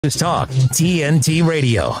Just Talk, TNT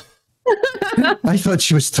Radio. I thought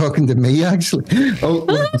she was talking to me, actually. Oh,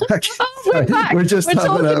 we're back. We're back. We're just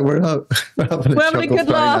having a good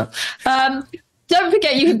laugh. Don't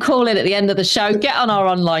forget, you can call in at the end of the show. Get on our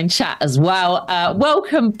online chat as well.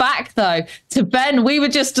 Welcome back, though, to Ben. We were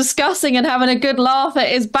just discussing and having a good laugh at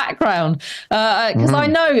his background, because I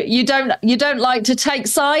know you don't like to take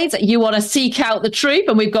sides. You want to seek out the truth,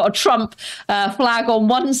 and we've got a Trump flag on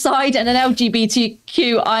one side and an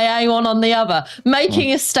LGBTQIA one on the other,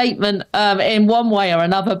 making a statement in one way or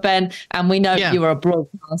another, Ben. And we know you are a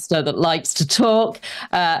broadcaster that likes to talk.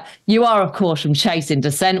 You are, of course, from Chasing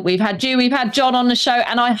Dissent. We've had you, we've had John on the show,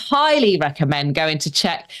 and I highly recommend going to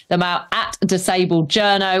check them out at Disabled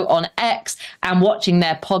Journo on X and watching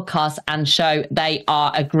their podcast and show. They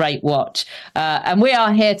are a great watch. And we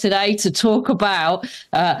are here today to talk about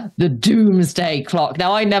the Doomsday Clock.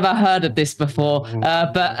 Now, I never heard of this before,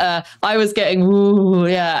 but I was getting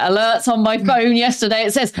alerts on my phone yesterday.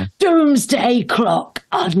 It says Doomsday Clock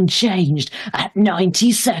unchanged at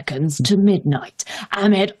 90 seconds to midnight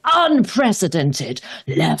amid unprecedented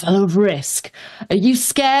level of risk. Are you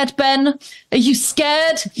scared, Ben? Are you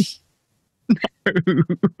scared? No,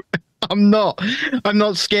 I'm not. I'm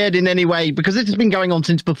not scared in any way, because this has been going on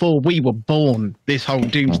since before we were born, this whole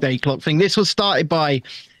Doomsday Clock thing. This was started by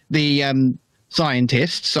the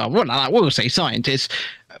scientists, we'll say scientists,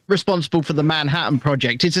 responsible for the Manhattan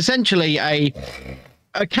Project. It's essentially a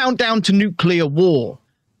countdown to nuclear war.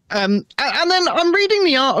 And then I'm reading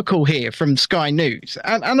the article here from Sky News,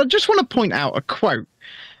 and I just want to point out a quote.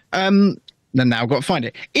 And now I've got to find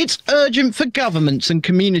it. It's urgent for governments and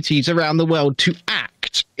communities around the world to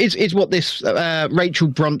act, is what this Rachel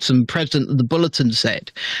Bronson, president of the Bulletin,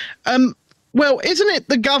 said. Well, isn't it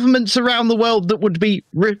the governments around the world that would be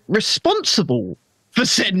responsible for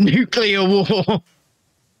said nuclear war?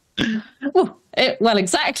 Well,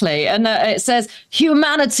 exactly. And it says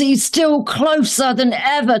humanity's still closer than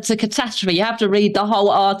ever to catastrophe. You have to read the whole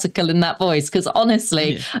article in that voice, because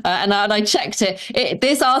honestly, and I checked it,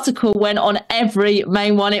 this article went on every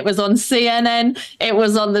main one. It was on CNN. It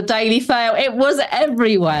was on the Daily Fail. It was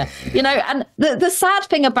everywhere, and the sad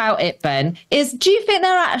thing about it, Ben, is do you think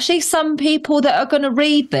there are actually some people that are going to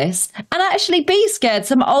read this and actually be scared?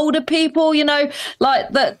 Some older people, like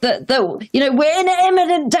that, we're in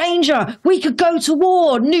imminent danger. We could go to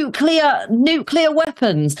war, nuclear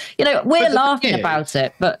weapons. We're laughing about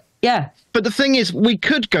it, but yeah. But the thing is, we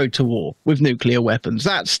could go to war with nuclear weapons.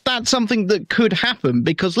 That's something that could happen,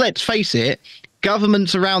 because let's face it,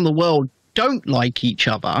 governments around the world don't like each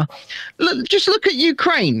other. Just look at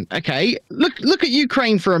Ukraine, okay? Look at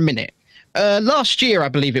Ukraine for a minute. Last year, I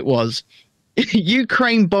believe it was,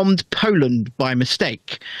 Ukraine bombed Poland by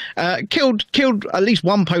mistake. Killed at least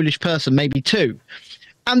one Polish person, maybe two.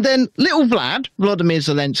 And then little Vladimir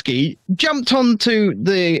Zelensky, jumped onto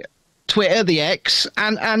the Twitter, the X,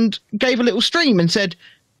 and gave a little stream and said,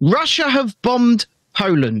 Russia have bombed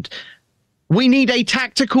Poland. We need a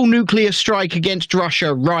tactical nuclear strike against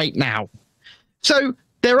Russia right now. So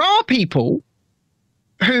there are people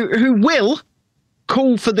who will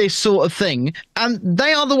call for this sort of thing, and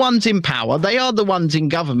they are the ones in power. They are the ones in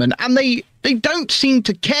government, and they don't seem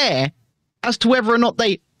to care as to whether or not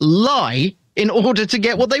they lie in order to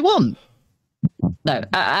get what they want. No,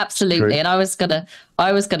 absolutely. True. And I was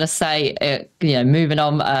gonna say, moving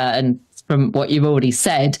on, and from what you've already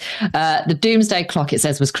said, the Doomsday Clock, it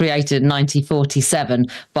says, was created in 1947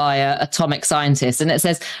 by atomic scientists, and it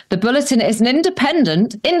says the Bulletin is an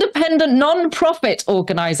independent non-profit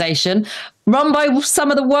organization run by some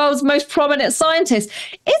of the world's most prominent scientists.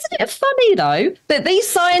 Isn't it funny, though, that these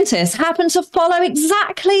scientists happen to follow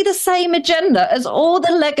exactly the same agenda as all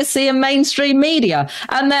the legacy and mainstream media?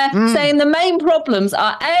 And they're saying the main problems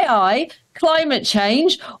are AI, climate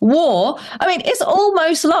change, war. I mean, it's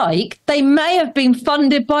almost like they may have been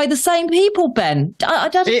funded by the same people, Ben. I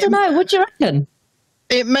don't know. What do you reckon?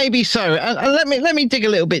 It may be so. And let me dig a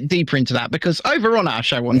little bit deeper into that, because over on our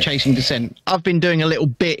show on Chasing Dissent, I've been doing a little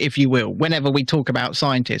bit, if you will, whenever we talk about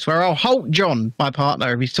scientists, where I'll halt John, my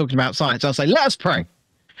partner, if he's talking about science. I'll say, let us pray.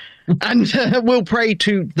 And we'll pray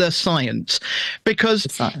to the science, because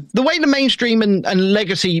the way the mainstream and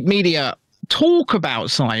legacy media talk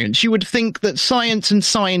about science, you would think that science and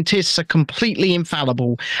scientists are completely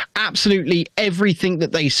infallible. Absolutely everything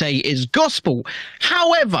that they say is gospel.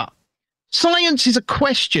 However, science is a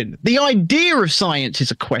question. The idea of science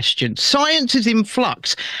is a question. Science is in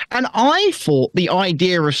flux. And I thought the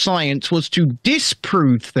idea of science was to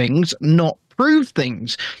disprove things, not prove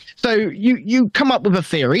things. So you come up with a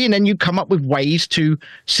theory, and then you come up with ways to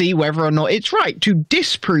see whether or not it's right, to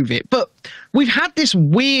disprove it. But we've had this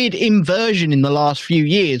weird inversion in the last few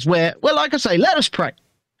years where, well, like I say, let us pray.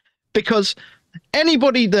 Because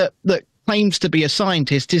anybody that claims to be a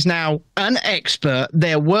scientist is now an expert.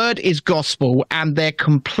 Their word is gospel, and they're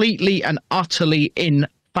completely and utterly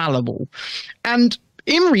infallible. And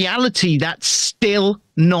in reality, that's still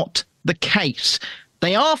not the case.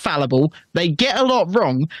 They are fallible. They get a lot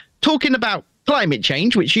wrong. Talking about climate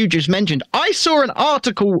change, which you just mentioned, I saw an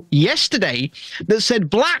article yesterday that said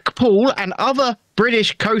Blackpool and other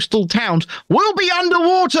British coastal towns will be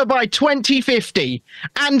underwater by 2050.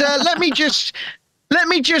 And let me just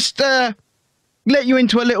let you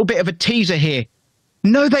into a little bit of a teaser here.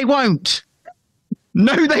 No, they won't.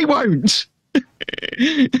 No, they won't.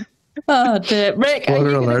 Oh dear, Rick, are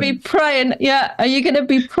you going to be praying? Yeah, are you going to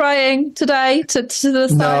be praying today to the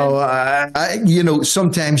science? No,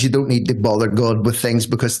 sometimes you don't need to bother God with things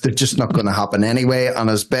because they're just not going to happen anyway. And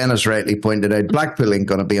as Ben has rightly pointed out, Blackpool ain't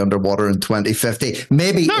going to be underwater in 2050.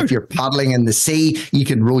 Maybe if you're paddling in the sea, you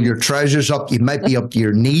can roll your trousers up. You might be up to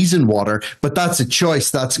your knees in water, but that's a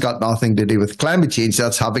choice. That's got nothing to do with climate change.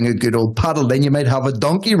 That's having a good old paddle. Then you might have a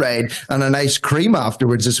donkey ride and an ice cream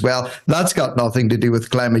afterwards as well. That's got nothing to do with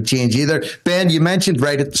climate change either. Ben, you mentioned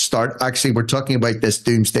right at the start, actually, we're talking about this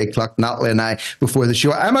Doomsday Clock, Natalie and I, before the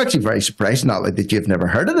show. I'm actually very surprised, Natalie, that you've never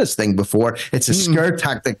heard of this thing before. It's a scare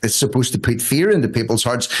tactic that's supposed to put fear into people's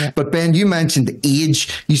hearts. Yeah. But Ben, you mentioned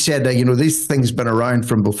age. You said, these things been around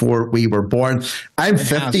from before we were born. I'm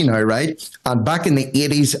 50 now, right? And back in the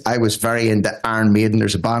 80s, I was very into Iron Maiden.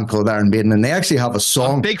 There's a band called Iron Maiden, and they actually have a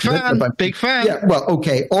song. Big fan. Yeah, well,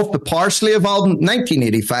 okay. Off the Power Slave album,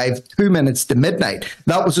 1985, 2 Minutes to Midnight.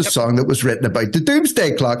 That was a song that was written about the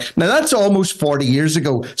Doomsday Clock. Now, that's almost 40 years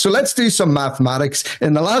ago. So let's do some mathematics.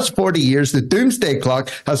 In the last 40 years, the Doomsday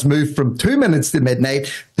Clock has moved from 2 minutes to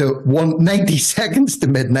midnight to 90 seconds to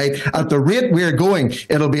midnight. At the rate we're going,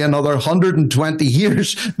 it'll be another 120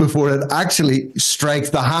 years before it actually strikes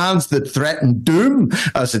the hands that threaten doom,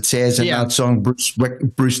 as it says in that song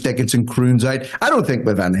Bruce Dickinson croons out. I don't think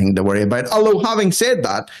we've anything to worry about. Although, having said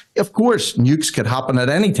that, of course, nukes could happen at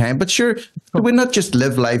any time. But sure, we not just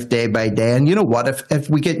live life day by day. And you know what? If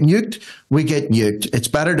we get nuked, we get nuked. It's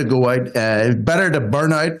better to go out, better to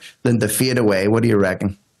burn out than to fade away. What do you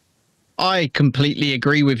reckon? I completely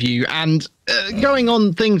agree with you. And going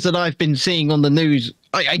on things that I've been seeing on the news,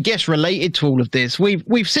 I guess related to all of this,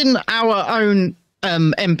 we've seen our own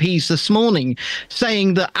MPs this morning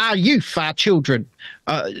saying that our youth, our children,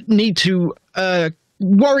 need to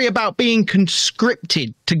worry about being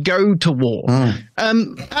conscripted to go to war.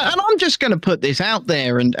 And I'm just going to put this out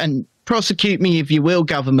there and prosecute me if you will,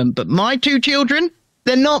 government, but my two children,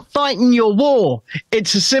 they're not fighting your war.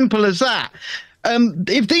 It's as simple as that.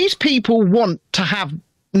 If these people want to have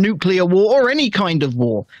nuclear war or any kind of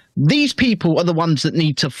war, these people are the ones that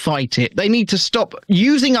need to fight it. They need to stop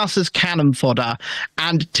using us as cannon fodder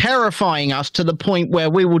and terrifying us to the point where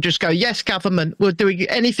we will just go, yes, government, we're doing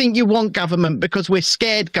anything you want, government, because we're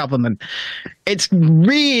scared, government. It's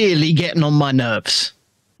really getting on my nerves.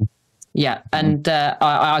 Yeah, and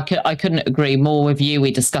I couldn't agree more with you.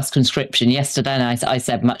 We discussed conscription yesterday, and I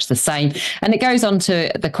said much the same. And it goes on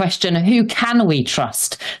to the question, who can we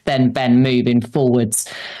trust then, Ben, moving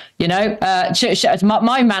forwards? You know,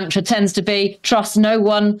 my mantra tends to be trust no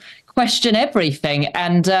one, question everything.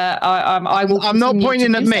 And I will. I'm not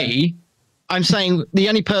pointing at me. I'm saying the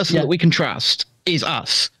only person that we can trust is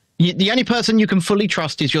us. The only person you can fully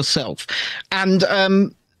trust is yourself. And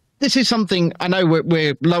this is something, I know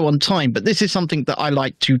we're low on time, but this is something that I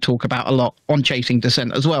like to talk about a lot on Chasing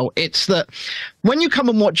Dissent as well. It's that when you come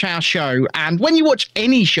and watch our show, and when you watch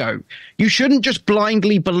any show, you shouldn't just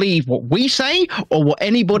blindly believe what we say or what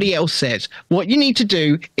anybody else says. What you need to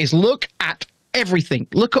do is look at everything.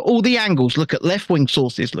 Look at all the angles. Look at left-wing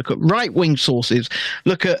sources. Look at right-wing sources.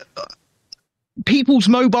 Look at people's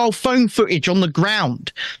mobile phone footage on the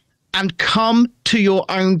ground. And come to your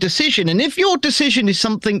own decision. And if your decision is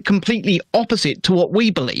something completely opposite to what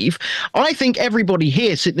we believe, I think everybody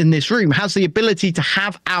here sitting in this room has the ability to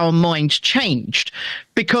have our minds changed,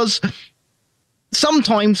 because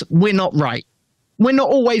sometimes we're not right. We're not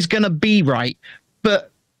always going to be right. But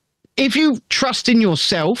if you trust in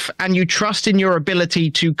yourself and you trust in your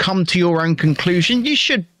ability to come to your own conclusion, you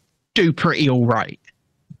should do pretty all right.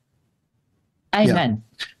 Amen.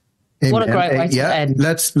 Amen. What a great way to end.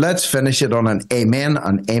 Let's finish it on an amen.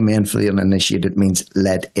 An amen for the uninitiated means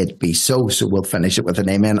let it be so. So we'll finish it with an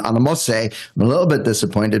amen. And I must say, I'm a little bit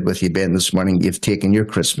disappointed with you, Ben, this morning. You've taken your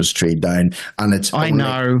Christmas tree down, and it's only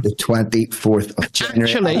the 24th of January.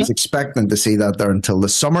 Actually, I was expecting to see that there until the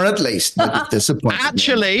summer at least. Disappointed.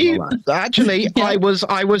 Actually, I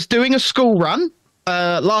was doing a school run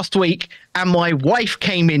last week, and my wife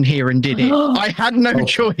came in here and did it. I had no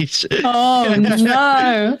choice. Oh,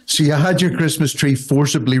 no. So you had your Christmas tree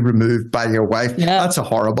forcibly removed by your wife. Yeah. That's a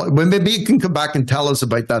horrible... Well, maybe you can come back and tell us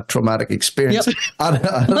about that traumatic experience. Yep.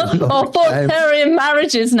 Authoritarian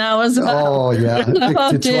marriages now as well. Oh, yeah.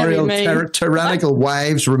 Dictatorial, tyrannical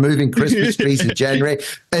wives removing Christmas trees in January.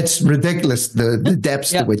 It's ridiculous, the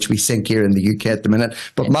depths to which we sink here in the UK at the minute.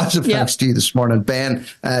 But massive thanks to you this morning, Ben.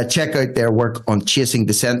 Check out their work on Chasing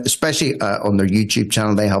Dissent, especially on their YouTube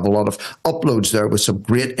channel. They have a lot of uploads there with some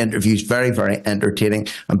great interviews, very, very entertaining.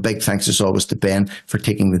 And big thanks as always to Ben for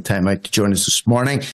taking the time out to join us this morning.